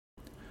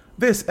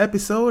This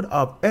episode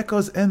of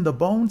Echoes in the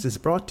Bones is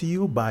brought to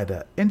you by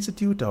the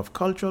Institute of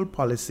Cultural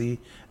Policy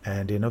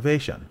and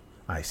Innovation,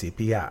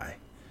 ICPI.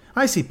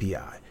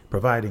 ICPI,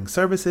 providing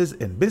services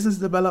in business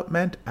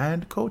development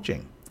and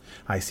coaching.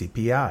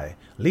 ICPI,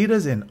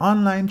 leaders in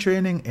online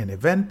training in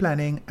event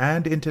planning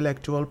and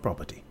intellectual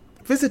property.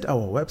 Visit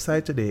our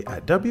website today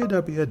at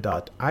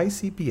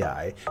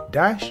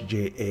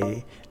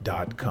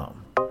www.icpi-ja.com.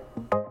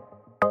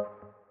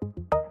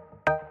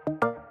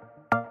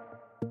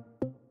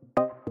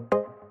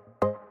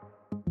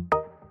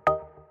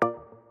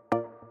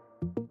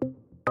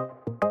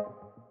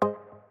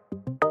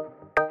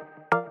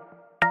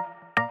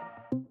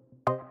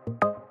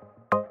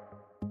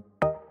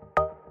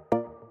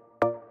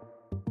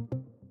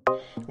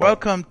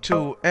 Welcome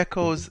to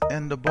Echoes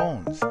in the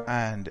Bones,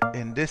 and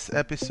in this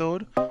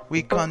episode,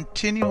 we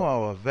continue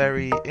our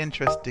very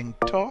interesting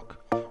talk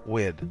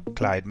with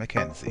Clyde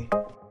Mackenzie.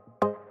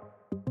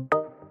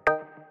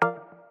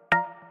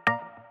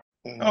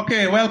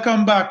 Okay,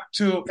 welcome back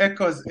to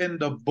Echoes in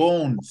the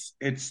Bones.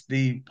 It's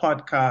the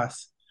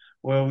podcast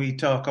where we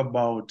talk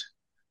about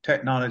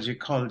technology,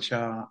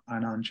 culture,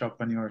 and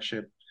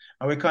entrepreneurship.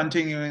 And we're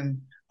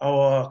continuing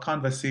our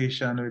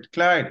conversation with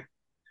Clyde.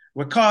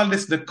 We call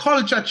this the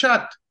Culture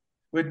Chat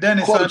with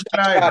Dennis and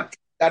Clyde.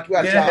 That we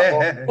are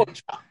talking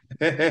about.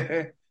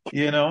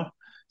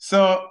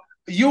 So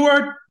you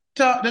were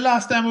the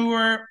last time we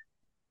were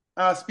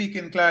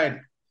speaking,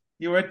 Clyde,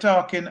 you were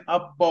talking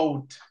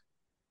about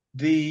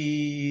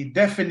the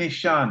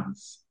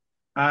definitions,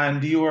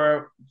 and you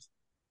were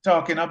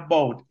talking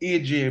about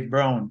A.J.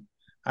 Brown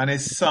and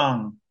his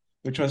song,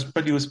 which was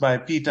produced by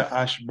Peter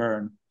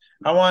Ashburn.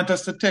 I want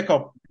us to take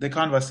up the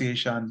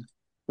conversation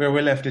where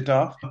we left it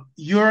off.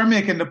 You're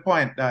making the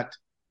point that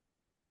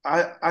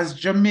as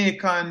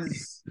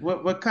Jamaicans,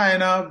 we're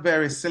kind of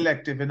very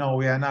selective in how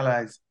we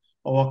analyze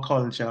our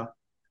culture,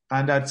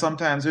 and that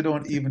sometimes we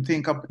don't even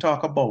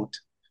talk about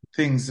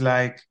things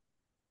like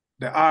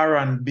the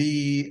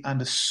R&B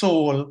and the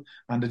soul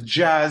and the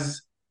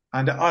jazz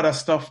and the other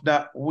stuff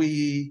that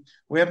we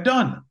have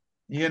done.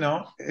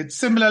 It's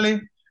similarly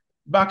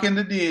back in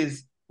the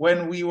days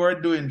when we were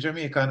doing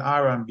Jamaican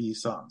R&B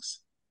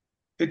songs.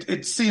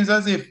 It seems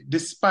as if,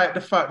 despite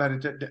the fact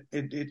that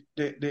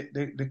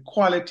the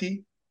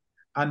quality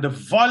and the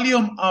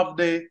volume of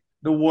the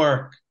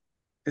work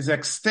is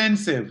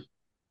extensive,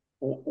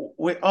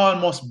 we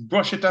almost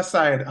brush it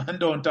aside and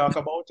don't talk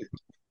about it.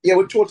 Yeah,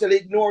 we totally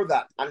ignore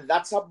that. And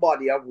that's a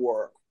body of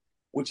work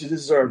which is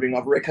deserving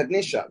of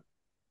recognition.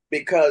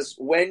 Because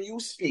when you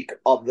speak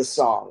of the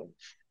song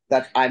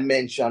that I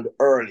mentioned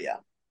earlier,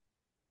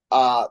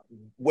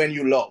 When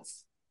You Love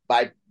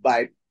by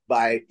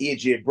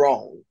A.J.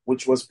 Brown,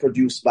 which was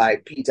produced by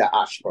Peter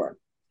Ashburn,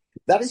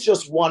 that is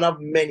just one of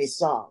many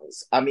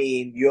songs. I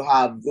mean, you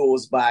have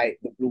those by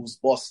the Blues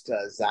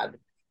Busters and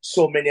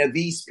so many of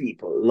these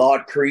people,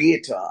 Lord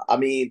Creator. I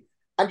mean,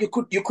 and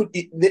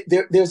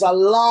there's a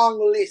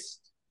long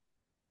list,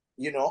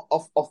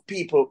 of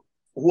people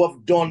who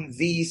have done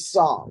these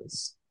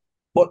songs,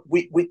 but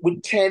we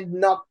tend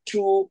not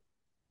to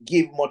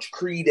give much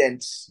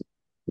credence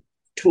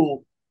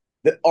to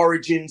the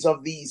origins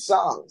of these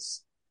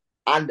songs.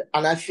 And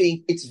I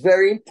think it's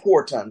very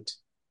important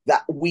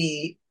that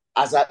we,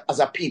 as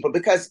a people,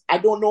 because I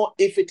don't know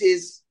if it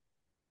is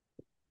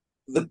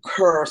the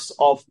curse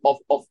of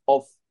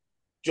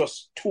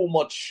just too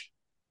much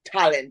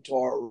talent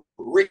or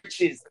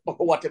riches or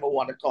whatever you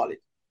want to call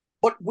it,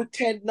 but we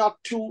tend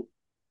not to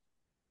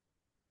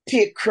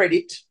take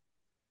credit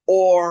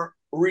or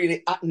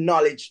really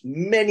acknowledge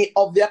many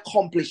of the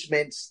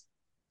accomplishments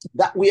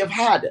that we have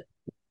had.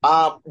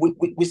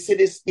 We see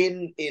this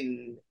in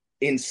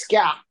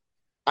ska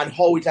and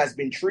how it has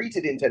been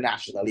treated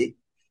internationally.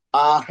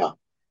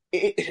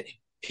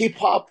 Hip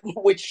hop,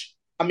 which,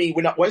 I mean,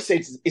 we're not going to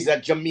say it's a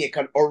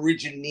Jamaican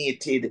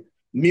originated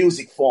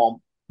music form,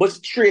 but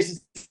it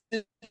traces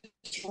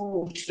its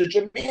roots to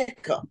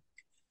Jamaica.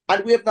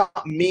 And we have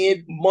not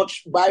made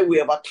much by way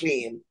of a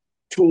claim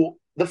to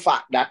the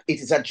fact that it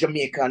is a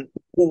Jamaican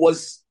who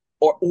is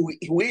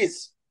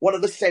one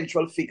of the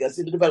central figures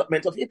in the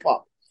development of hip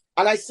hop.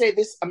 And I say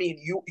this, I mean,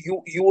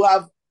 you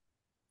have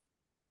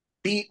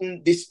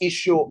beaten this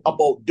issue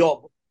about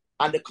dub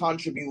and the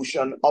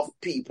contribution of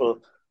people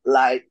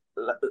like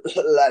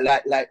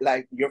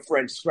your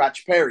friend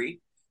Scratch Perry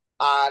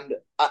and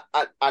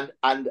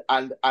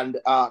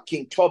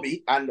King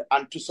Tubby and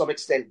to some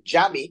extent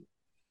Jammy,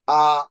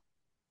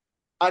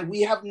 and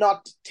we have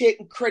not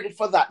taken credit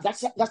for that.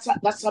 That's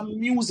a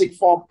music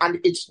form, and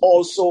it's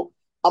also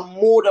a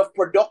mode of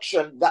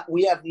production that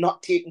we have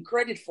not taken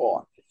credit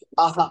for.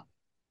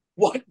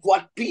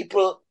 What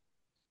people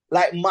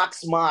like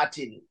Max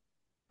Martin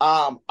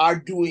are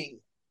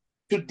doing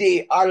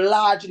today are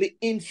largely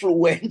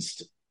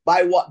influenced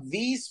by what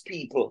these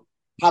people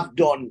have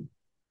done,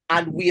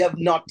 and we have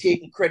not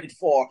taken credit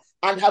for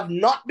and have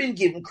not been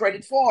given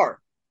credit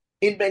for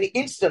in many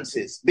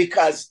instances,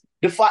 because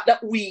the fact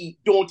that we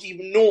don't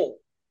even know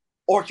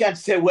or can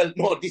say, well,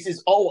 no, this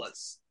is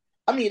ours.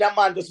 I mean, a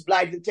man just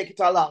blindly take it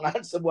along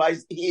and say, well,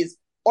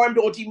 or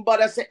don't even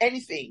bother say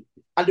anything.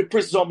 And the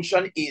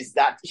presumption is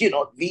that,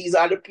 these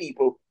are the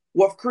people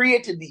who have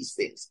created these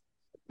things.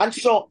 And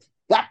so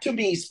that to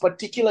me is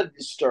particularly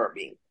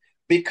disturbing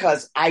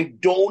because I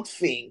don't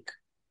think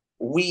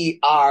we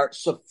are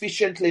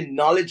sufficiently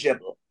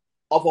knowledgeable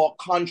of our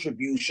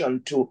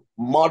contribution to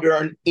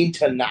modern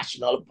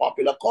international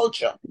popular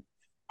culture.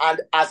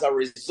 And as a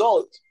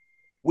result,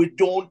 we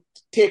don't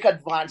take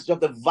advantage of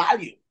the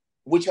value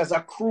which has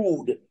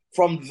accrued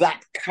from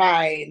that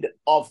kind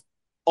of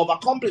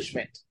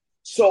accomplishment.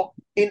 So,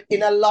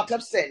 in a lot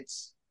of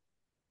sense,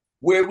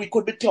 where we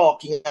could be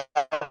talking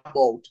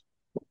about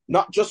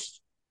not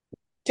just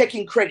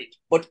taking credit,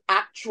 but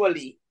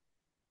actually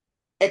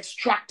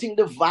extracting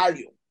the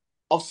value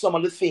of some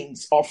of the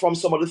things or from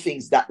some of the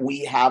things that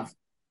we have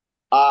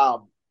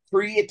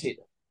created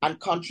and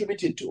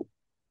contributed to.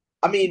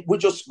 I mean, we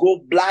just go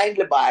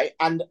blindly by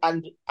and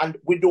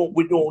we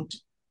don't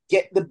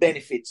get the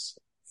benefits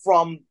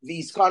from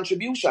these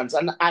contributions.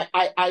 And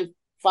I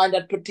find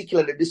that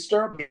particularly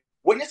disturbing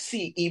when you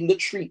see even the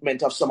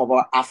treatment of some of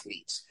our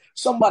athletes.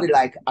 Somebody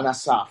like an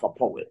Asafa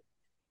Powell.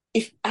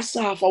 If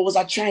Asafa was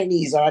a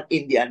Chinese or an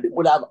Indian, they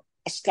would have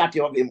a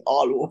statue of him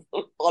all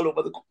over all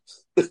over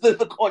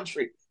the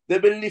country.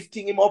 They've been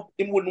lifting him up,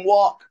 he wouldn't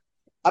walk.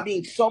 I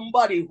mean,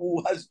 somebody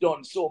who has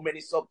done so many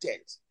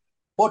sub-tens.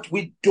 But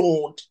we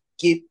don't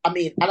give, I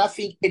mean, and I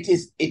think it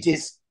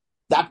is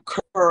that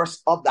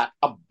curse of that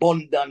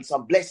abundance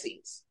of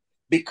blessings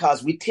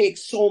because we take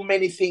so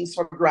many things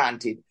for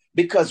granted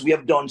because we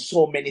have done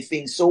so many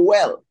things so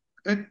well.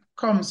 It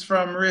comes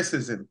from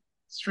racism,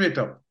 straight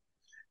up.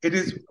 It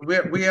is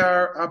we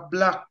are a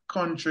black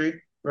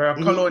country, we're a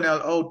Mhm.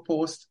 colonial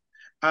outpost,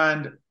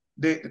 and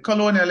the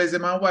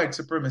colonialism and white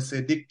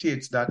supremacy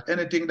dictates that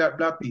anything that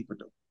black people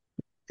do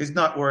is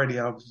not worthy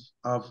of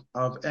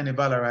any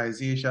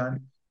valorization,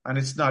 and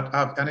it don't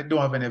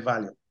have any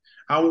value.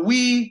 And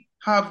we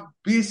have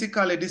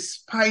basically,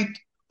 despite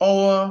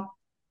our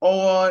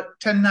our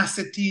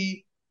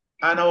tenacity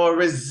and our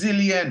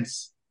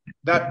resilience,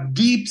 that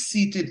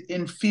deep-seated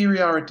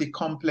inferiority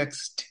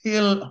complex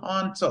still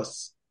haunts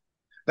us.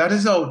 That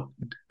is how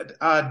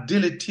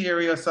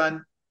deleterious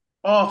and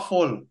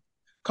awful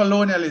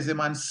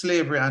colonialism and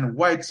slavery and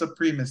white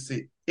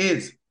supremacy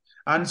is.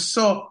 And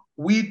so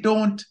we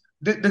don't,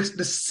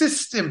 the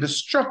system, the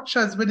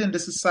structures within the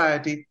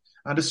society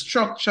and the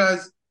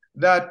structures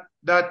that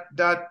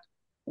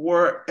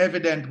were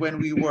evident when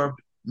we were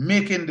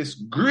making this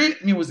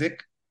great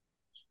music,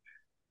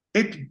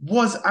 it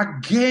was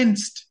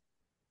against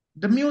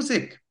the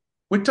music.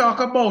 We talk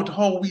about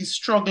how we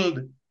struggled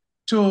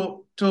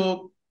to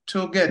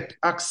get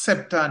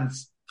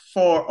acceptance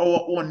for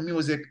our own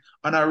music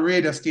on a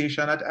radio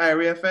station at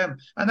IRA FM.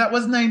 And that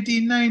was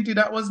 1990.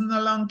 That wasn't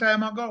a long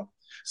time ago.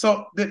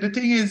 So the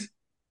thing is,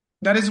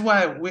 that is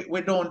why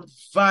we don't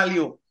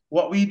value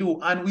what we do.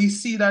 And we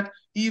see that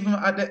even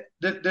at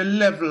the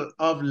level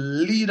of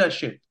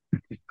leadership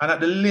and at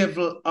the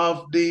level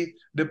of the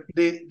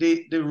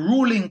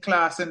ruling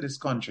class in this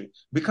country.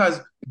 Because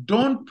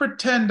don't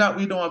pretend that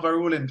we don't have a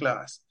ruling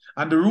class.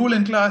 And the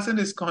ruling class in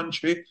this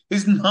country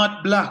is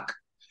not black.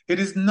 It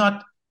is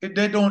not,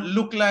 they don't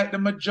look like the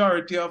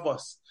majority of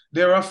us.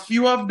 There are a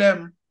few of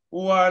them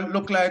who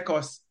look like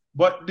us,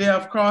 but they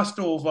have crossed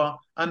over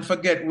and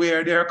forget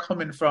where they're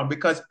coming from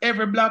because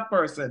every black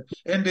person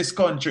in this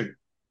country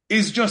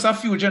is just a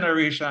few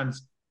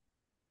generations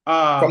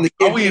From the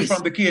away Indies.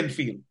 from the cane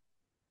field.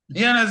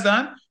 You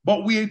understand?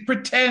 But we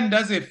pretend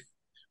as if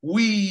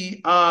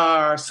we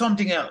are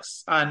something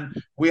else and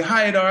we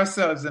hide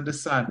ourselves in the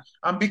sun.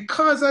 And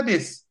because of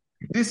this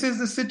is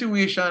the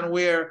situation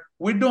where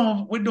we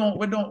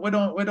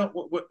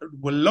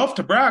love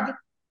to brag.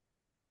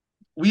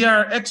 We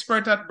are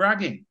expert at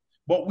bragging,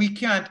 but we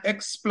can't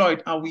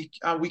exploit and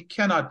we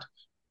cannot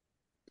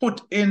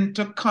put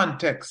into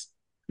context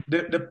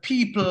the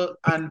people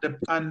and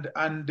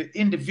the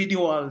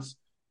individuals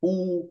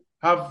who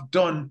have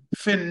done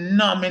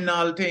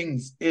phenomenal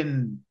things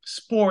in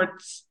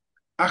sports,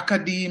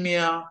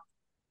 academia,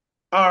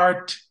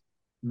 art,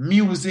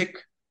 music,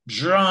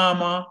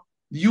 drama,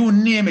 you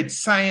name it,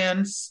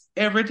 science,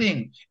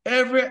 everything,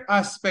 every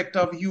aspect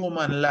of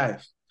human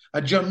life.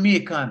 A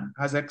Jamaican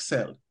has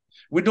excelled.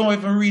 We don't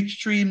even reach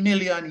 3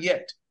 million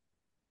yet.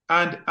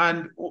 And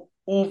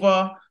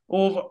over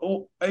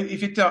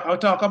if you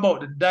talk about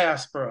the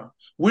diaspora,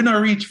 we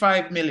don't reach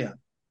 5 million.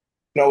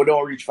 No, we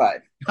don't reach five.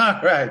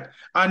 Right.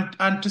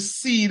 And to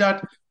see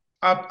that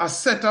a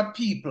set of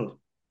people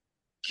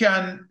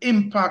can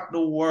impact the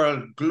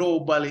world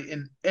globally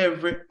in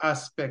every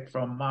aspect,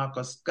 from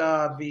Marcus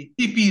Garvey,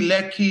 Tipi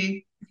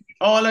Lecky,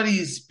 all of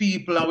these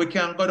people, and we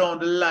can go down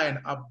the line,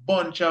 a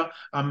bunch of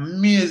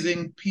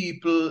amazing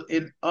people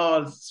in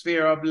all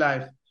sphere of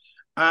life.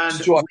 And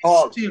Stuart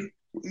Hall.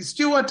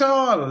 Stuart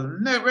Hall,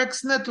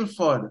 Rex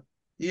Nettleford,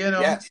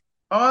 Yes.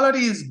 all of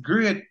these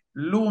great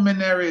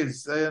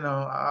luminaries,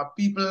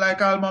 people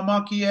like Alma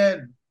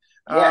Makian,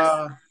 Yes.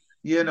 uh,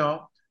 you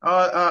know, uh,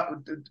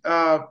 uh,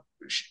 uh,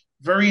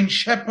 Vereen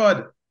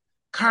Shepherd,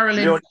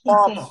 Carolyn Leon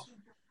Cooper, Forbes.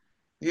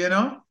 you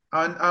know.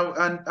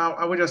 And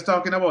we're just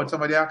talking about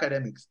some of the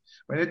academics.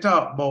 When they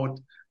talk about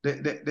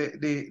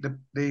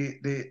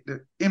the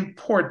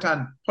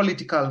important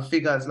political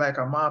figures like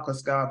a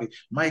Marcus Garvey,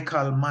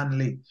 Michael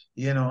Manley,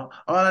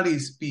 all of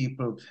these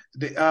people,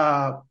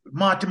 the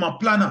Mortimer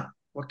Planner,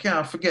 we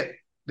can't forget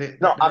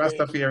No, the I mean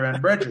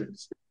Rastafarian brethren.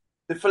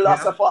 the You know,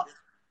 philosopher,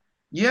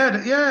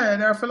 yeah,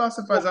 they're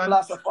philosophers, the and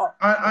philosopher.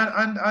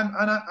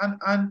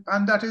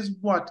 and that is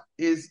what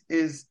is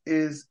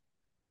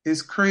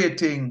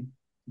creating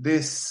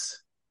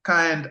this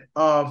kind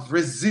of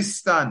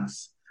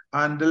resistance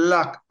and the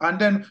lack. And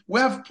then we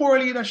have poor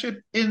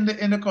leadership in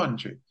the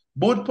country,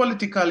 both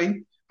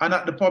politically and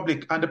at the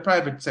public and the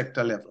private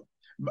sector level.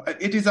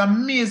 It is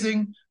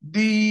amazing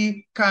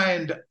the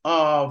kind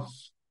of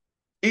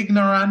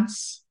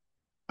ignorance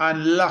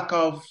and lack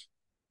of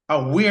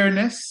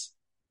awareness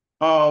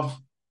of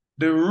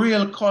the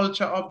real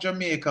culture of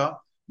Jamaica,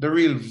 the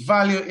real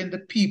value in the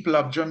people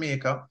of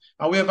Jamaica.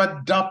 And we have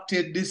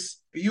adopted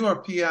this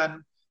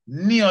European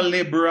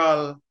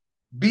neoliberal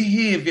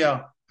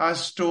behavior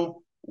as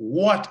to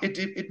what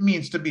it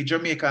means to be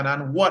Jamaican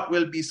and what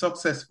will be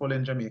successful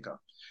in Jamaica.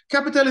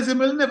 Capitalism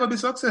will never be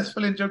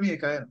successful in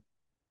Jamaica.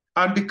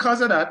 And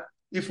because of that,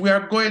 if we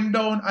are going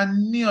down a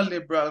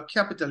neoliberal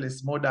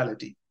capitalist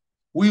modality,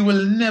 we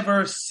will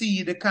never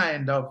see the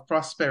kind of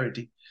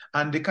prosperity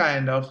and the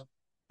kind of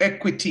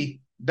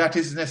equity that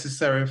is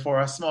necessary for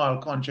a small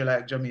country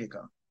like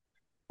Jamaica.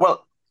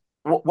 Well,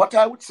 what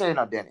I would say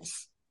now,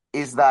 Dennis,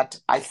 is that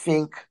I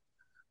think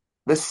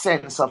the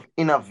sense of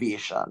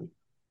innovation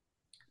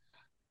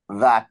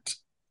that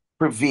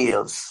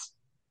prevails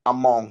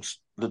amongst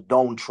the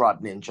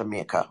downtrodden in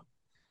Jamaica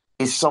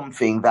is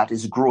something that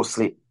is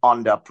grossly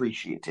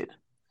underappreciated.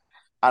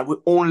 And we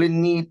only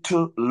need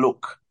to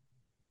look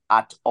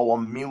at our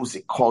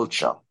music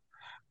culture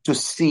to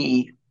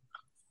see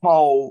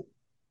how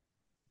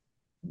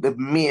the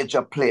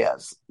major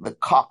players, the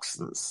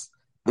Coxsons,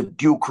 the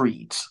Duke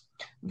Reeds,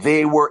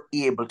 they were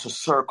able to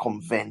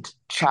circumvent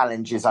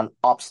challenges and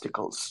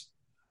obstacles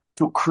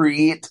to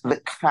create the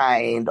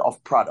kind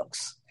of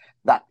products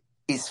that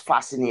is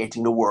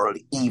fascinating the world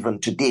even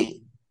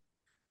today.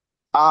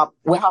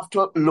 We have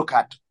to look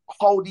at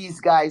how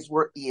these guys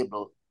were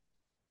able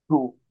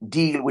to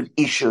deal with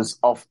issues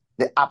of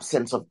the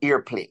absence of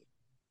airplay,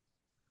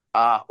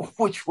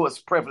 which was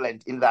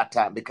prevalent in that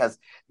time because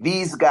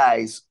these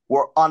guys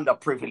were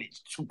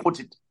underprivileged, to put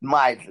it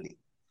mildly.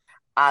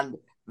 And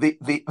the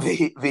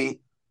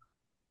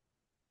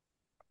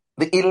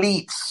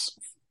elites,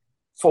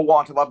 for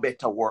want of a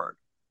better word,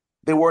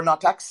 they were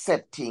not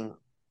accepting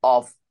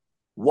of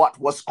what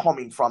was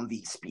coming from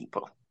these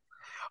people.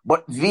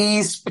 But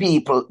these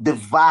people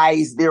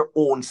devised their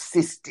own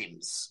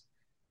systems,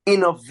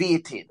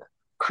 innovated,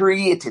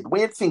 created.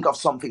 When you think of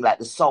something like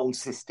the sound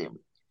system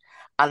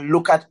and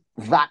look at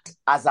that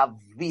as a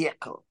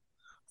vehicle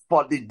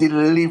for the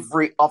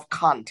delivery of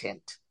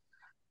content,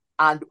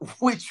 and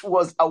which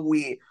was a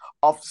way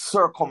of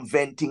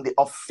circumventing the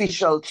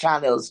official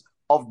channels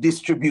of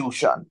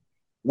distribution,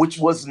 which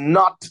was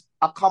not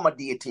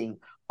accommodating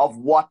of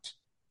what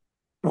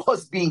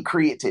was being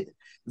created,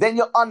 then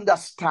you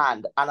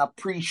understand and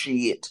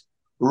appreciate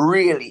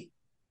really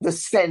the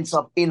sense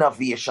of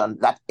innovation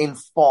that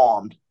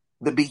informed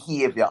the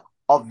behavior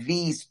of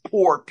these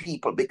poor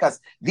people, because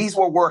these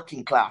were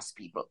working class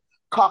people.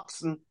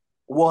 Coxon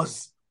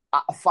was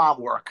a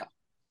farm worker,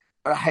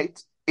 right?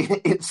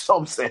 In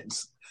some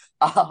sense.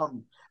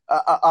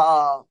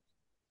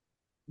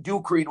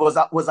 Duke Reed was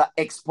an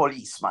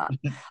ex-policeman.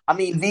 I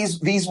mean,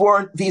 these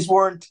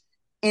weren't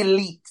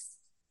elites,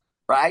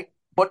 right?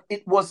 But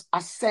it was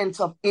a sense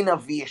of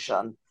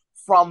innovation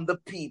from the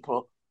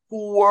people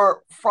who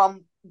were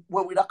from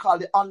what we'd call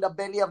the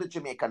underbelly of the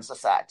Jamaican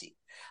society.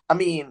 I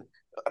mean,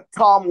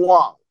 Tom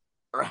Wong,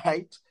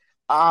 right,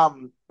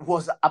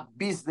 was a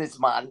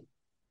businessman,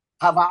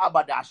 have a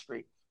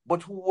haberdashery,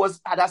 but who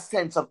had a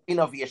sense of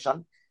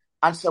innovation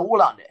and said,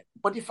 hold on there,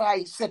 but if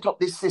I set up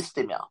this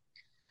system here,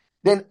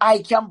 then I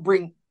can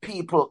bring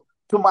people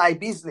to my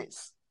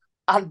business.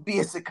 And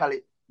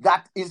basically,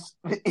 that is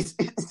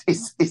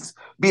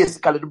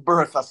basically the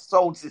birth of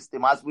sound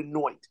system as we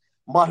know it,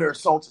 modern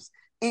sound system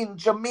in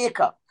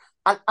Jamaica.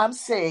 And I'm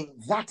saying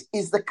that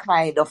is the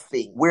kind of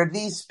thing where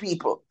these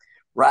people,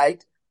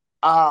 right,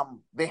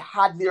 they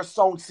had their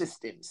sound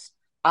systems.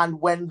 And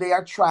when they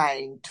are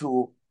trying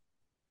to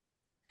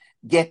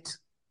get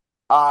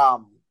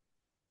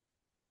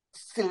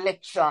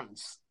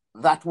selections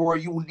that were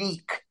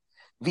unique,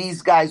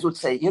 these guys would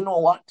say, you know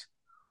what,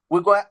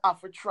 we're going to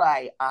have to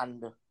try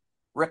and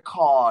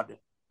record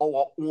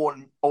our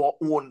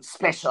own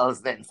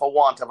specials then, for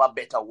want of a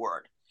better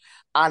word.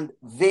 And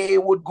they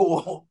would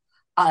go,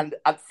 and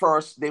at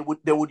first they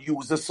would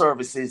use the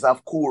services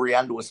of Corey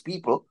and those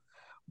people.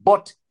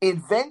 But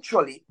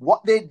eventually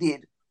what they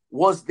did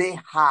was they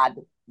had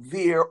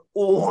their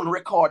own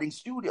recording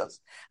studios.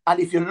 And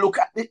if you look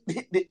at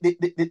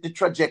the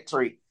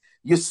trajectory,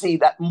 you see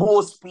that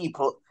most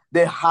people,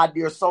 they had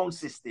their sound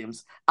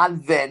systems,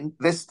 and then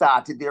they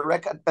started their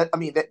record.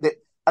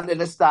 And then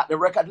they start the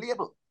record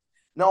label.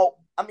 Now,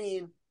 I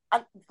mean,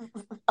 and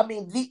I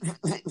mean,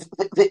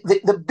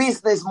 the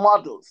business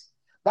models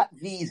that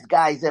these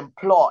guys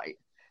employ,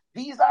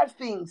 these are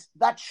things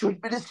that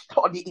should be the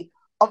study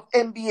of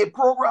MBA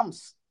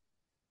programs.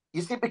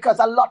 You see, because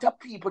a lot of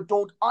people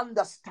don't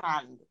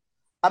understand,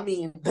 I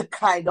mean, the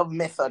kind of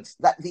methods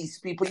that these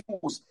people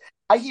use.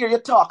 I hear you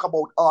talk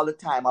about all the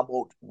time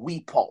about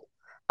WePo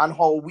and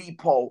how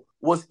WePo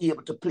was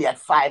able to play at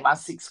 5 and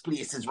 6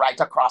 places right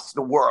across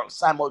the world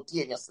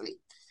simultaneously.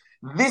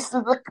 This is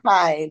the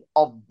kind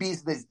of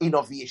business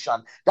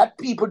innovation that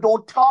people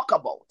don't talk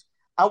about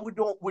and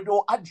we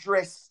don't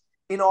address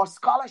in our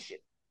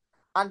scholarship.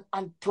 And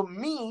to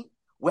me,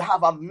 we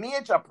have a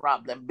major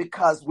problem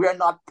because we're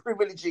not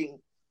privileging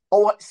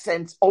our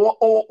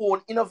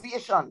own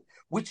innovation,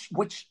 which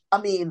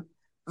I mean,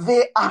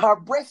 they are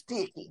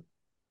breathtaking.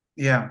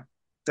 Yeah,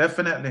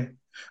 definitely.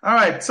 All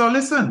right. So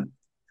listen,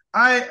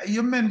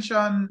 you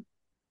mentioned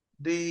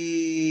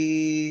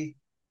the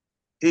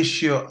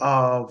issue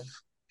of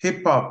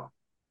hip hop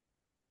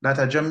that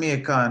a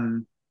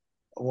Jamaican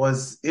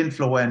was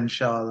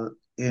influential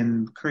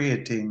in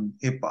creating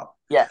hip hop.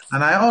 Yes.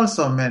 And I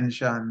also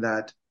mentioned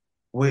that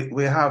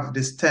we have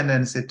this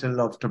tendency to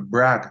love to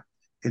brag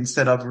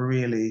instead of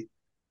really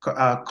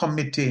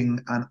committing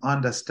and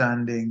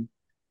understanding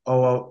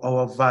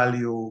our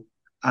value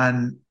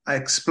and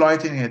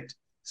exploiting it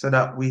so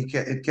that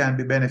it can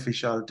be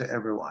beneficial to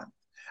everyone.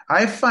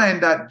 I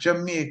find that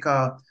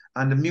Jamaica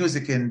and the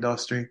music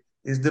industry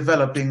is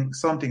developing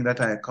something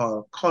that I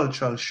call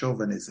cultural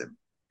chauvinism.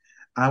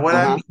 And what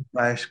I Mm-hmm. mean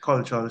by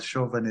cultural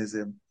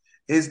chauvinism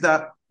is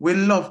that we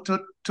love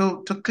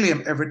to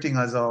claim everything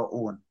as our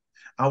own.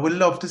 And we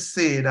love to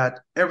say that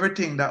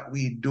everything that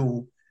we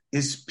do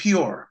is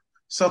pure.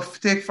 So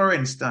take for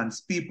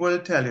instance, people will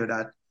tell you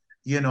that,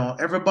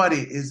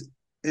 everybody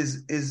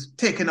is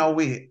taking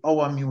away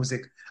our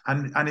music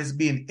and is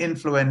being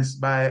influenced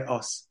by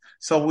us.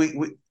 So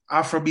we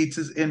Afrobeats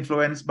is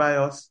influenced by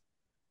us.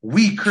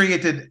 We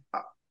created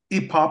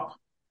hip hop.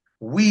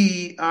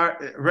 We are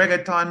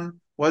reggaeton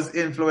was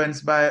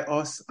influenced by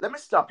us. Let me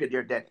stop you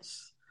there,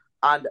 Dennis.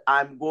 And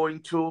I'm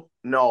going to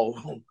now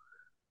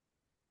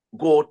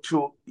go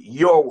to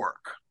your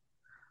work.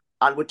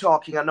 And we're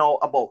talking now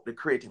about the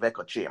creative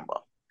echo chamber.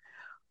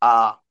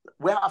 Uh,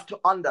 we have to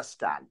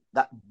understand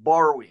that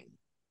borrowing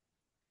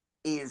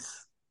is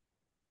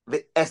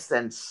the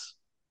essence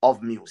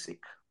of music.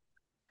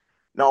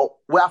 Now,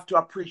 we have to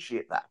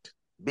appreciate that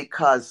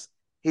because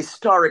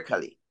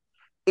historically,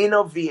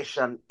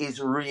 innovation is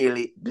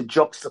really the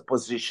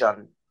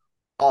juxtaposition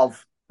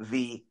of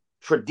the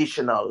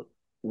traditional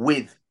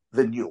with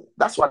the new.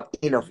 That's what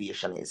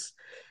innovation is.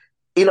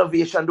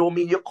 Innovation don't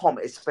mean you come,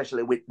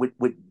 especially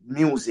with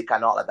music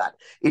and all of that.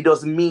 It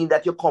doesn't mean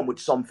that you come with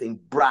something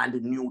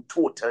brand new,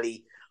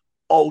 totally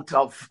out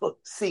of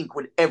sync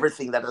with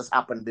everything that has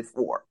happened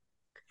before.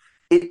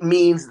 It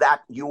means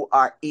that you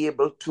are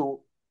able to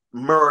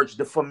merge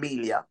the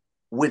familiar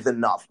with the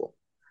novel.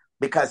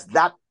 Because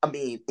that, I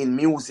mean, in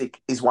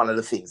music is one of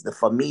the things, the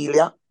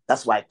familiar,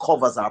 that's why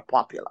covers are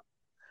popular,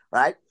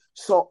 right?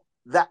 So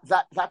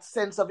that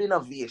sense of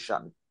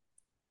innovation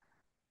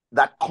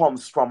that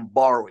comes from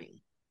borrowing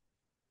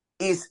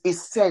is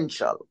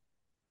essential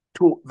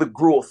to the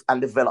growth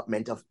and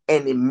development of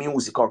any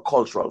music or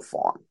cultural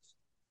form,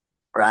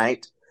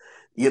 right?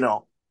 You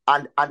know,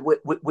 and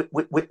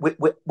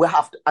we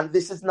have to, and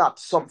this is not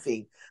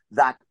something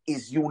that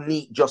is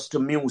unique just to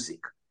music.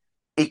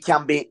 It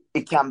can be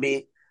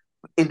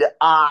in the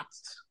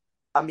arts.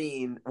 I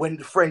mean, when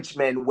the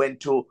Frenchmen went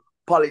to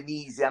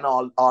Polynesia and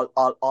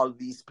all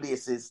these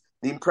places,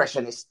 the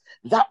Impressionists,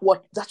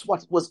 that's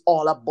what it was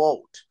all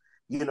about.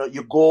 You know,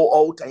 you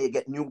go out and you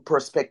get new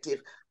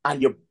perspective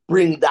and you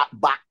bring that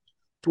back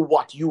to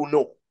what you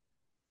know.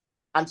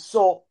 And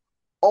so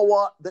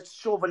the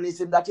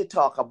chauvinism that you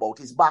talk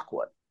about is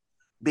backward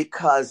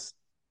because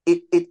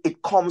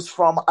it comes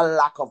from a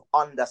lack of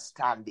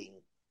understanding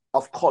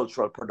of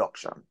cultural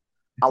production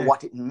and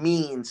what it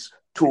means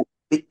to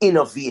be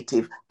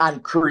innovative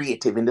and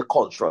creative in the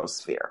cultural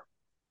sphere.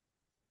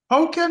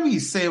 How can we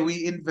say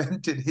we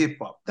invented hip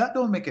hop? That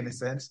don't make any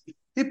sense.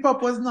 Hip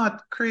hop was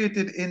not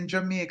created in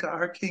Jamaica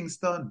or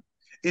Kingston.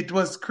 It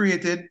was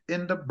created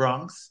in the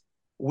Bronx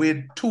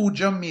with two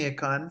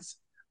Jamaicans,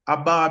 a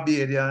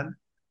Barbadian,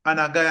 and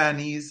a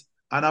Guyanese,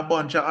 and a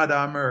bunch of other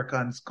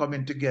Americans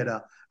coming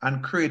together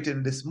and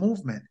creating this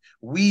movement.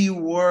 We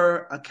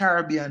were a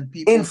Caribbean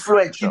people,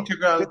 Influential. We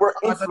integral were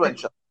part of it.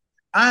 influential.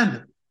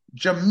 And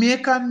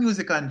Jamaican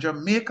music and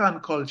Jamaican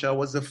culture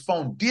was the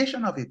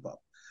foundation of hip hop.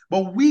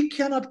 But we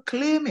cannot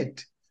claim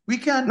it. We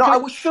can't No,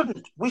 claim we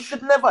shouldn't. We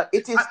should never.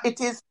 It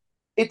is,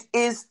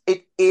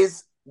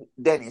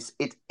 Dennis,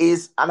 it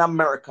is an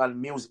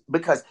American music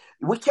because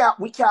we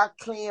can't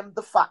claim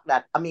the fact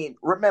that, I mean,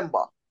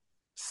 remember,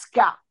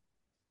 ska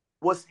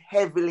was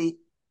heavily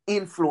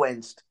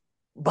influenced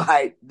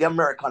by the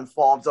American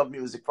forms of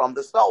music from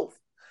the South,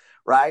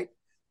 right?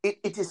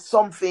 It is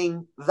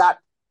something that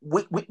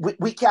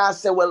we can't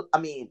say, well, I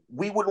mean,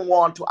 we wouldn't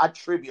want to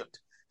attribute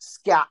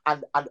ska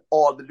and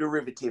all the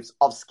derivatives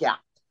of ska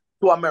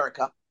to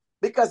America.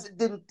 because it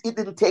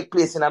didn't take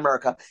place in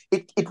America.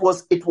 It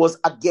was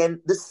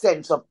again the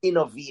sense of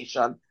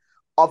innovation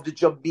of the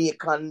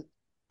Jamaican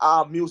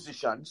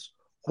musicians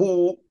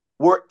who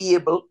were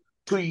able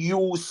to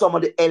use some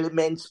of the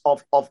elements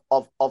of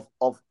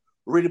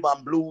rhythm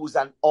and blues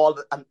and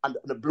and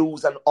the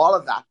blues and all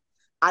of that,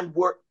 and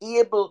were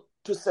able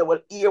to say, well,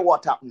 here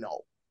what up now?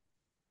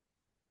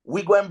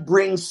 We're going to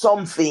bring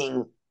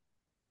something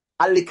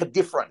a little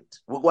different.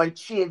 We're going to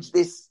change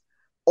this,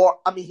 or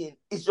I mean,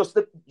 it's just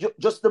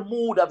the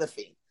mood of the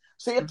thing.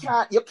 So you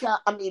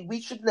can't. I mean,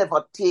 we should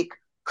never take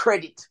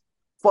credit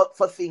for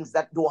things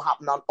that don't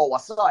happen on our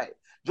side.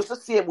 Just the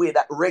same way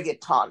that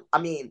reggaeton. I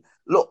mean,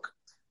 look,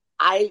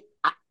 I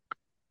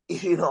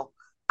you know,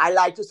 I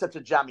like to say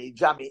to Jamie,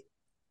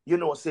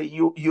 say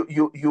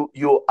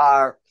you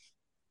are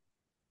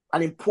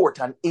an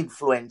important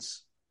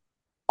influence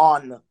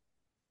on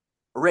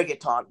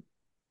reggaeton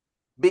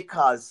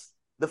because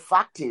the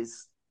fact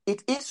is,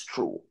 it is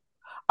true.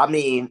 I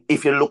mean,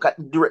 if you look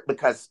at direct,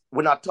 because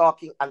we're not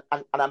talking, and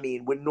I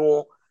mean, we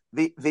know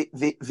the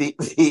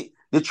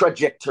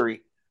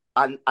trajectory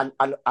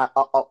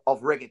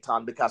of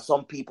reggaeton because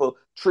some people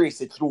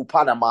trace it through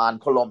Panama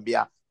and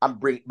Colombia and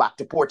bring it back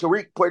to Puerto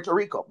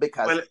Rico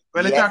because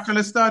Well, it yes,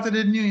 actually started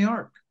in New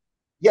York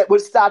yeah, we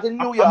start in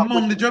New York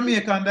among the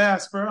Jamaican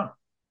diaspora.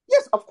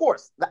 yes, of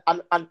course,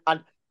 and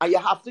you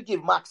have to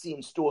give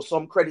Maxine Store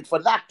some credit for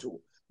that too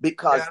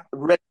because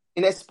Yeah,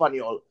 in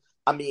Espanol,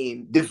 I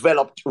mean,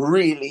 developed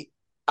really,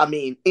 I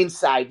mean,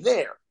 inside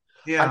there.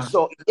 And yeah,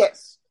 so,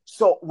 yes,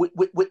 so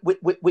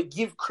we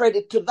give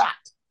credit to that.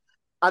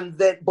 And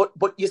then, but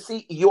you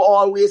see, you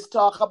always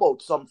talk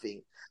about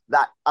something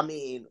that, I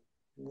mean,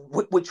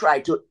 we try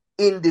to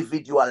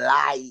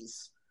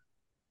individualize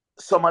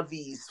some of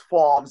these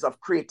forms of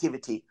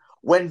creativity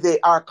when they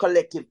are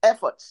collective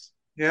efforts,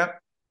 yeah,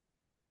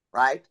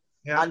 right?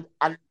 yeah,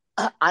 And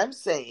I'm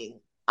saying,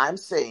 I'm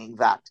saying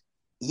that,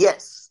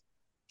 yes,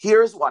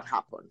 here's what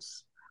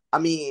happens. I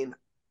mean,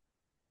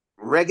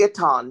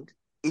 reggaeton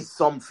is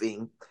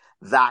something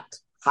that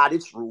had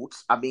its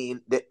roots. I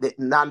mean, the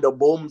Nando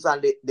Bones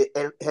and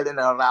the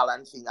Helena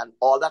Rallan thing and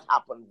all that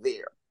happened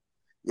there.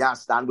 You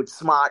understand? With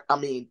Smart, I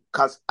mean,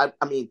 because I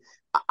mean,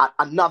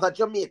 another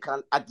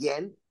Jamaican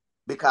again,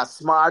 because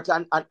Smart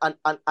and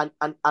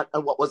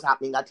what was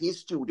happening at his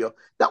studio,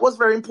 that was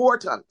very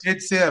important.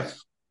 it's safe.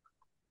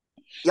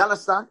 You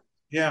understand?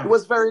 It Yeah,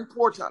 was very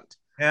important.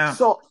 yeah,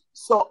 So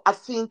I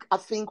think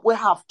we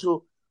have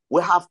to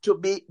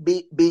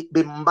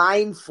be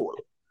mindful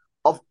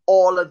of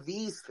all of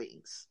these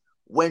things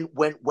when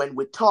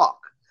we talk.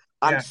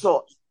 And yeah,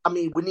 so I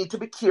mean we need to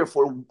be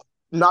careful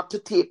not to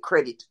take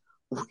credit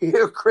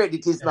where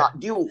credit is yeah, not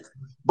due,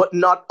 but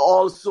not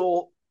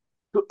also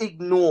to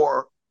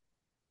ignore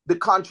the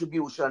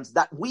contributions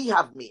that we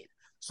have made.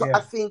 So I yeah.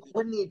 think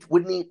we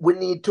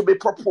need to be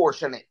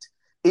proportionate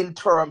in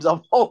terms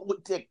of how we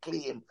take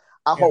claim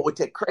and Yeah. how we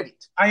take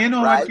credit, And you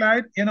know what, right?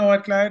 Clyde? You know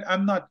what, Clyde? I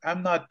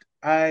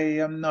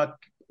am not,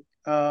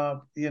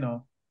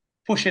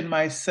 pushing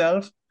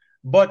myself,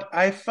 but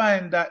I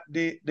find that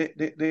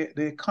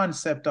the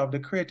concept of the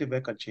creative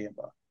echo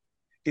chamber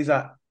is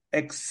an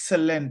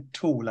excellent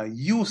tool, a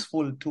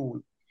useful tool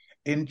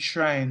in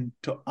trying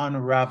to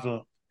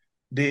unravel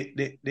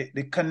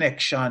the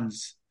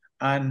connections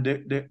and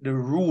the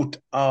root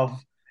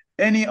of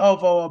any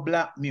of our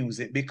black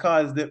music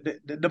because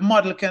the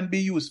model can be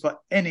used for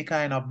any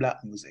kind of black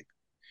music.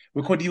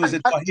 We could use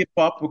it And for hip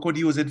hop. We could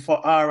use it for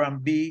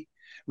R&B.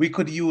 We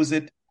could use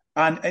it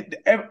and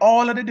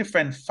all of the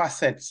different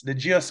facets, the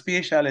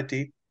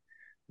geospatiality,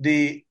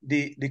 the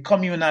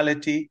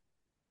communality,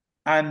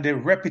 and the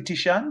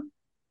repetition.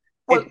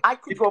 well, I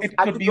could go It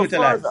I could could be go further.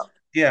 utilized.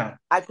 Yeah,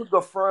 I could go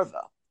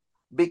further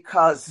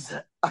because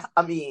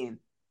I mean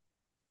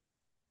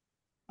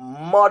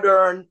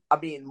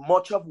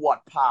much of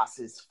what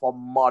passes for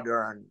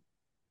modern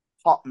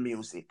pop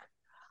music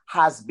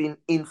has been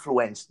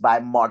influenced by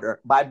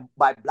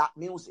black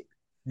music.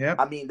 yeah,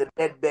 I mean, the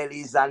Dead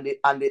Bellies and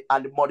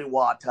the Muddy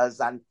Waters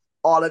and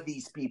all of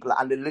these people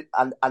and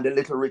the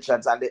Little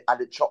Richards and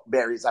the Chuck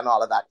Berrys and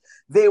all of that.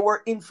 They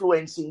were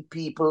influencing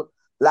people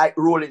like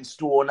Rolling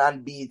Stone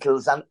and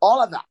Beatles and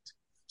all of that.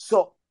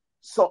 So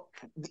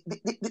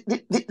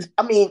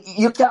I mean,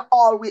 you can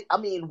always. I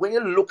mean, when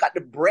you look at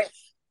the breadth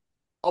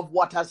of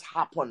what has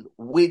happened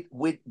with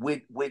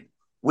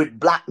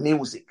black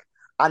music,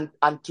 and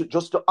to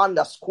just to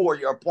underscore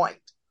your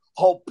point,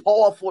 how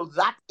powerful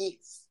that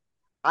is,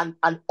 and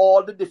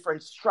all the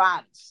different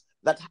strands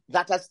that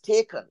has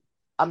taken.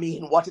 I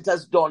mean, what it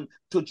has done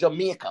to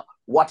Jamaica,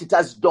 what it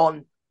has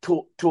done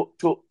to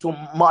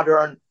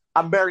modern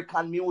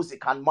American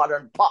music and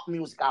modern pop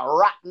music and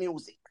rap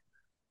music.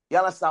 You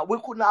understand? We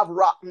couldn't have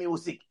rap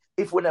music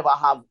if we never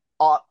have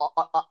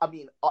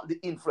the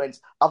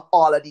influence of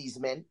all of these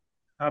men.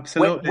 When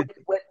absolutely.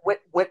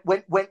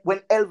 when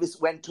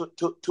Elvis went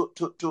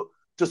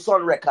to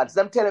Sun Records,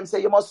 them tell him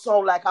say you must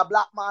sound like a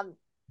black man.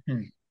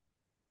 Hmm.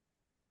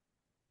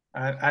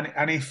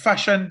 And he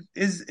fashioned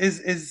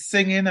is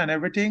singing and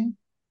everything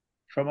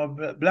from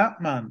a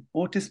black man,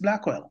 Otis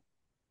Blackwell.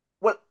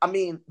 Well, I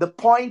mean, the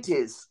point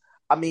is,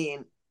 I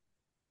mean,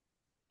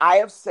 I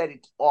have said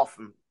it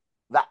often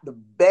that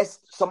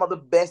some of the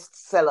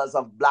best sellers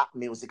of black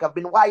music have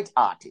been white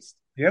artists.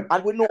 Yep.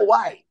 And we know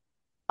why.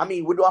 I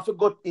mean, we don't have to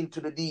go into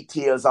the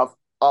details of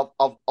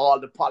all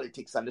the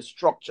politics and the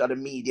structure, the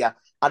media,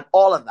 and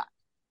all of that.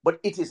 But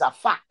it is a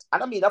fact.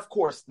 And I mean, of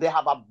course, they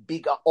have a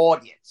bigger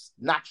audience,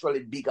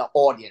 naturally bigger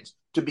audience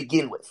to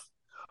begin with.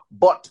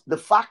 But the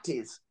fact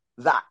is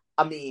that,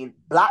 I mean,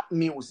 black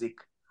music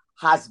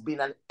has been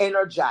an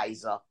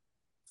energizer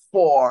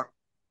for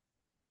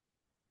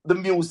the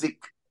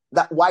music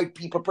that white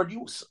people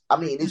produce. I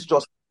mean,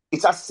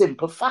 it's a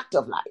simple fact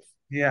of life,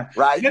 Yeah.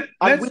 right? And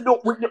Let's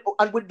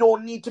we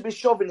don't need to be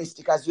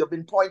chauvinistic, as you've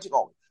been pointing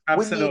out.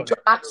 absolutely.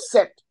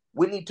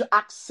 We need to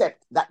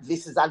accept that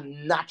this is a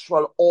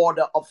natural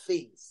order of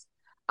things,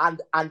 and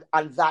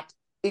that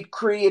it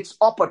creates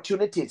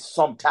opportunities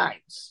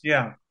sometimes.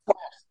 Yeah. For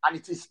us. And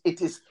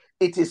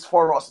it is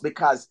for us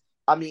because,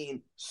 I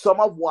mean, some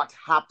of what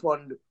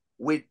happened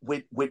with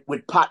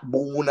Pat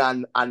Boone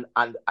and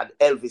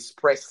Elvis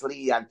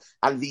Presley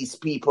and these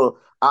people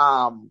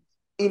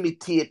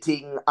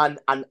imitating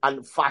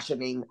and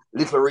fashioning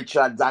Little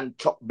Richards and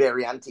Chuck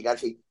Berry and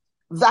things,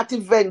 that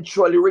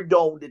eventually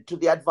redounded to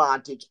the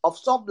advantage of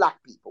some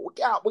black people. We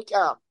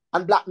can't,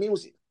 and black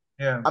music.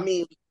 Yeah. I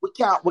mean, we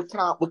can't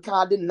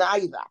deny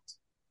that.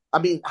 I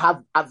mean,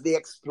 have they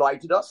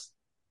exploited us?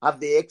 Have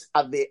they?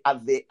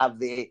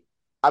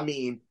 I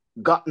mean,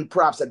 gotten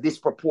perhaps a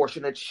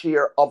disproportionate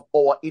share of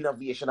our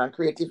innovation and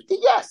creativity?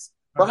 Yes,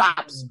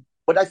 perhaps.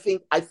 But I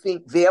think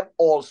they have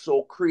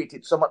also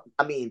created some.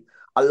 I mean,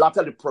 a lot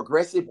of the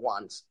progressive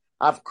ones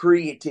have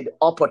created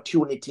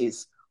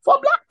opportunities for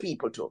black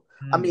people too.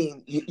 I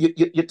mean,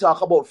 you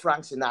talk about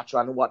Frank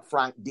Sinatra and what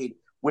Frank did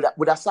with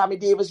a Sammy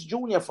Davis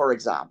Jr., for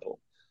example.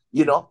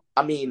 You know,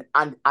 I mean,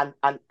 and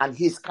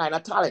his kind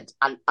of talent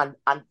and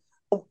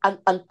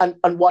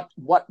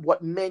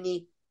what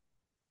many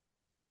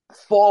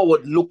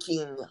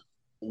forward-looking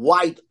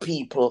white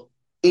people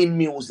in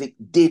music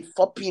did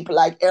for people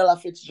like Ella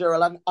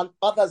Fitzgerald and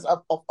others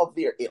of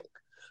their ilk.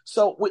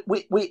 So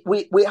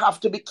we have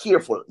to be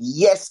careful.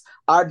 Yes,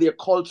 are there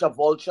culture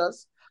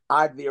vultures?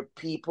 Are there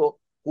people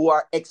who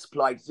are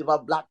exploitative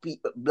of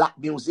black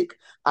music?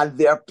 And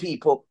there are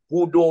people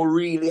who don't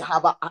really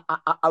have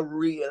a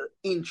real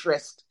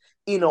interest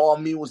in our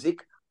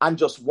music and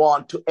just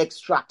want to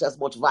extract as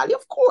much value,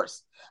 of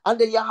course. And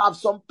then you have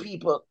some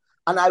people,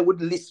 and I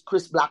would list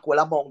Chris Blackwell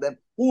among them,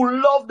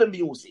 who love the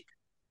music,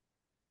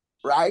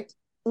 right?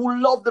 Who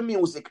love the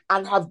music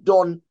and have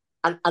done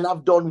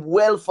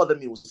well for the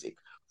music.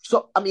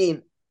 So I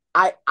mean,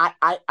 I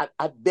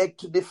beg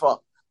to differ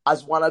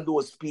as one of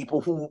those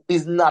people who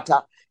is not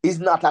a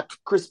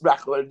Chris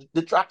Blackwell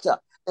detractor.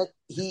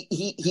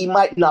 He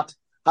might not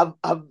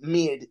have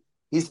made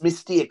his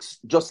mistakes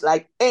just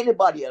like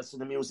anybody else in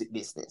the music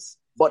business.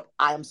 But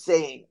I am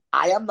saying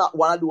I am not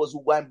one of those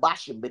who go and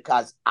bash him,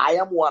 because I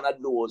am one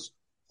of those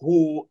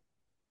who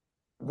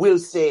will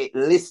say,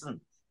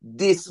 listen,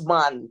 this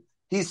man,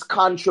 his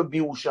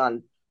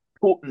contribution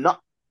to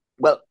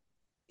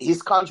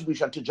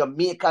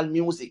Jamaican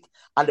music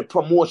and the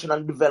promotion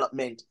and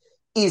development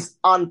is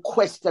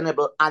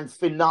unquestionable and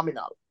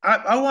phenomenal.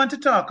 I want to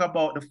talk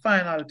about the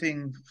final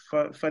thing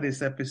for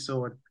this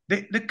episode.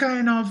 The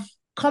kind of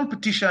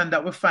competition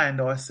that we find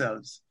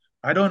ourselves.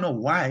 I don't know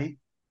why.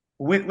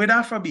 With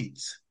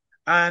Afrobeats.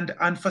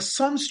 And for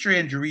some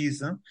strange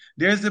reason,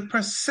 there's a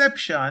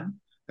perception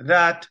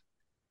that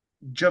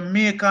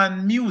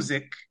Jamaican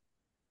music,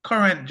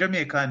 current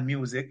Jamaican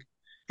music,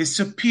 is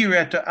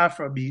superior to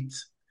Afrobeats.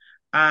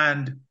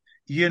 And,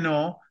 you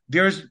know,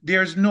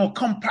 there's no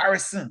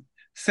comparison,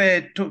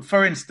 say,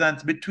 for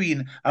instance,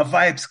 between a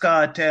Vybz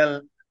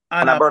Kartel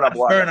and a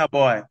Burna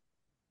Boy.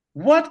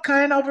 What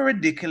kind of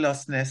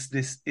ridiculousness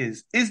this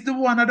is the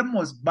one of the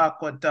most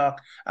backward talk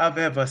I've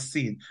ever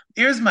seen.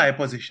 Here's my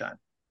position.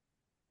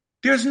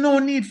 There's no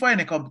need for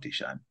any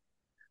competition.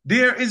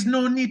 There is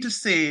no need to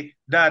say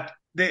that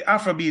the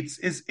Afrobeats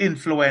is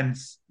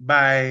influenced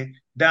by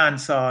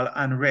dancehall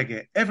and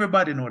reggae.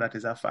 Everybody know that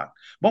is a fact.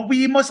 But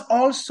we must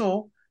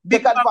also be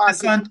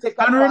cognizant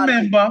and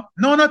remember,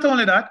 no, not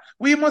only that,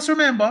 we must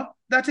remember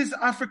that is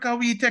Africa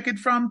we take it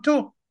from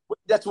too.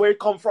 That's where it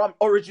come from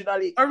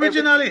originally.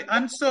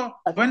 And so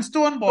when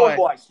Stonebwoy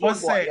was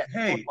saying,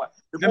 hey,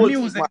 the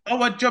music,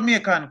 our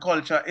Jamaican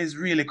culture is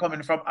really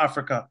coming from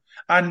Africa,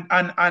 and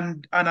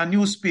a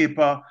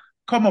newspaper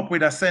come up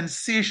with a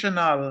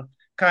sensational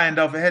kind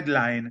of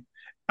headline,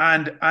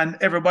 and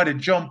everybody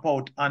jump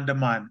out on the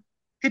man.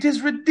 It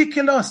is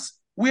ridiculous.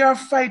 We are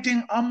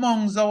fighting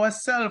amongst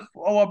ourselves,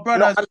 our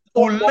brothers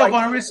who love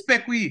and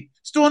respect we.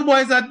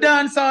 Stonebwoy is a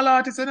dancehall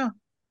artist, you know.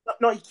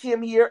 No, he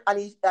came here and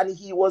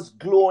he was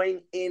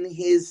glowing in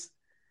his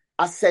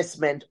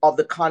assessment of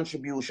the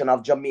contribution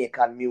of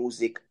Jamaican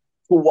music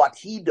to what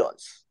he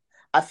does.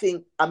 I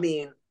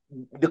mean,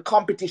 the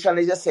competition,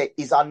 as I say,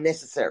 is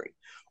unnecessary.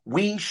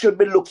 We should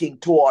be looking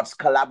towards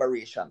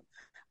collaboration.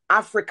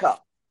 Africa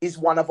is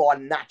one of our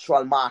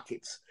natural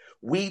markets.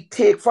 We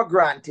take for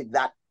granted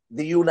that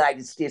the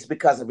United States,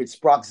 because of its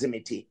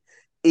proximity,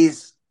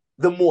 is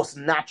the most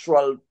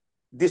natural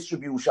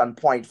distribution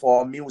point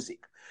for music.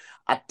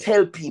 I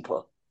tell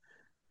people,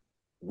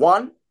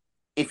 one,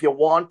 if you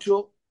want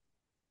to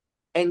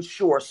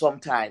ensure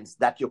sometimes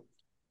that you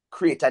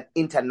create an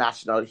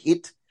international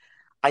hit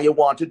and you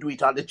want to do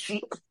it on the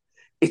cheap,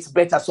 it's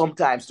better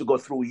sometimes to go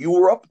through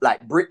Europe,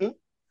 like Britain,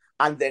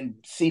 and then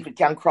see if it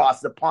can cross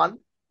the pond,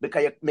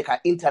 because you make an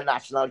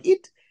international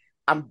hit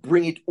and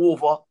bring it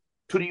over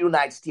to the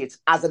United States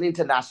as an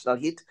international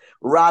hit,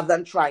 rather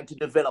than trying to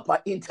develop an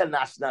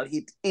international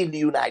hit in the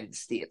United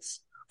States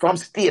from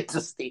state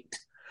to state.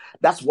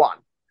 That's one.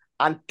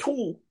 And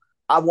two,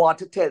 I want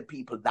to tell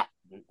people that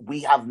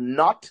we have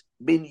not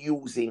been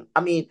using,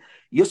 I mean,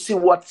 you see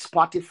what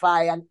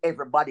Spotify and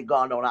everybody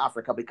gone down to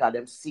Africa because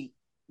them see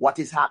what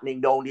is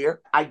happening down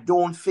here. I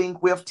don't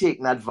think we have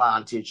taken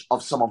advantage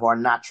of some of our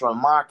natural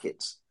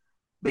markets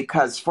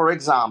because, for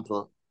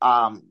example,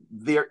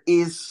 there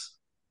is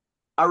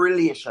a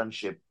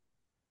relationship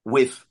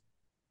with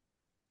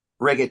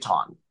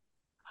reggaeton.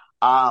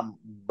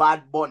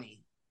 Bad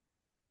Bunny,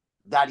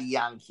 Daddy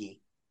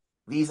Yankee,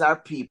 these are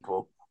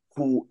people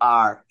who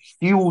are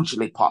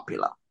hugely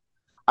popular.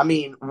 I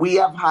mean, we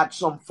have had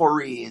some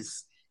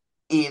forays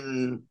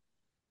in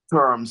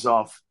terms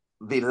of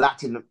the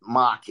Latin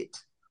market,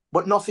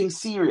 but nothing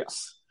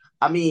serious.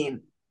 I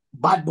mean,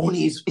 Bad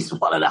Bunny is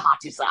one of the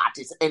hottest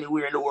artists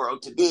anywhere in the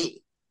world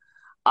today.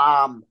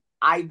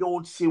 I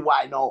don't see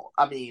why now.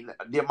 I mean,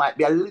 there might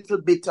be a little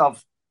bit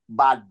of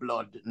bad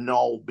blood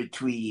now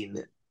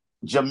between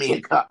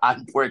Jamaica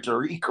and Puerto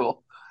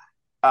Rico,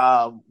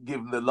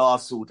 given the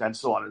lawsuit and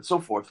so on and so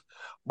forth.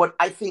 But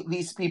I think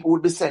these people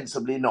would be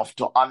sensible enough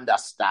to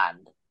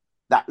understand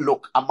that,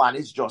 look, a man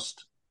is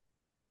just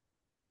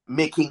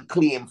making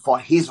claim for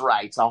his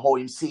rights and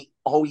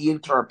how he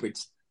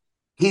interprets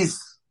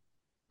his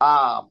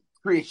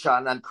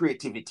creation and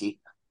creativity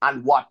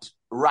and what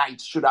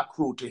rights should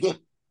accrue to him.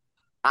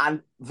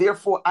 And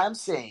therefore, I'm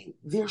saying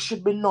there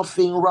should be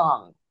nothing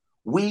wrong.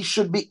 We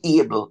should be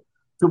able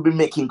to be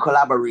making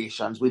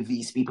collaborations with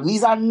these people.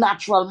 These are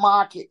natural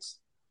markets.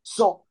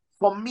 So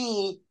for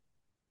me,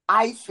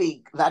 I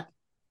think that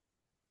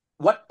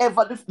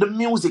whatever the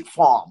music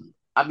form,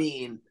 I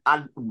mean,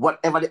 and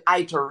whatever the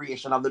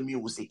iteration of the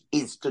music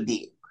is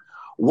today,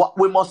 what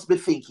we must be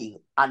thinking,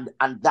 and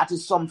that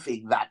is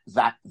something that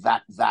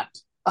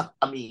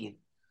I mean,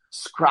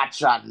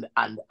 scratch and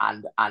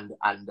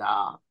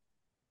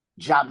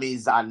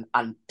jammies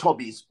and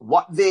tubbies,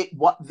 what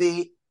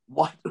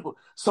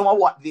some of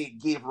what they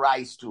gave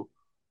rise to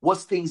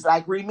was things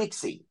like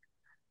remixing,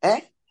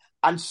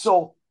 and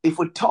so if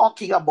we're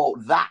talking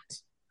about that,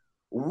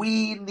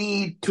 we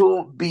need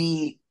to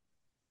be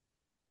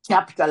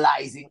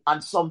capitalizing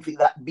on something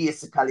that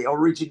basically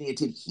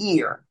originated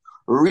here,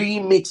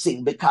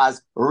 remixing,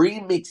 because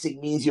remixing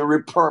means you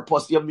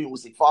repurpose your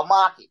music for a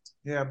market.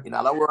 Yeah. In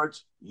other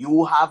words,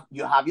 you have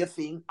your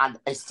thing, and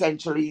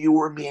essentially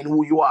you remain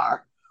who you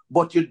are,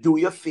 but you do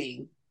your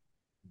thing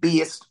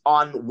based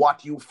on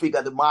what you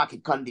figure the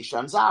market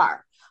conditions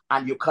are,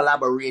 and you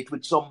collaborate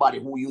with somebody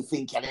who you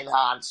think can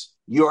enhance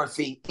your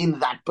thing in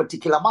that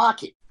particular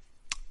market.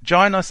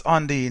 Join us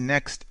on the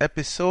next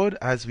episode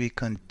as we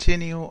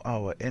continue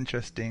our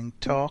interesting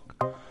talk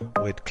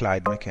with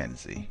Clyde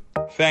McKenzie.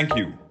 Thank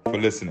you for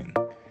listening.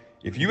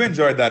 If you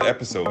enjoyed that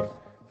episode,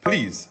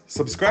 please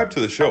subscribe to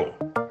the show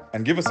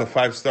and give us a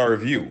 5-star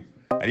review,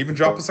 and even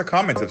drop us a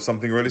comment if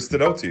something really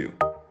stood out to you.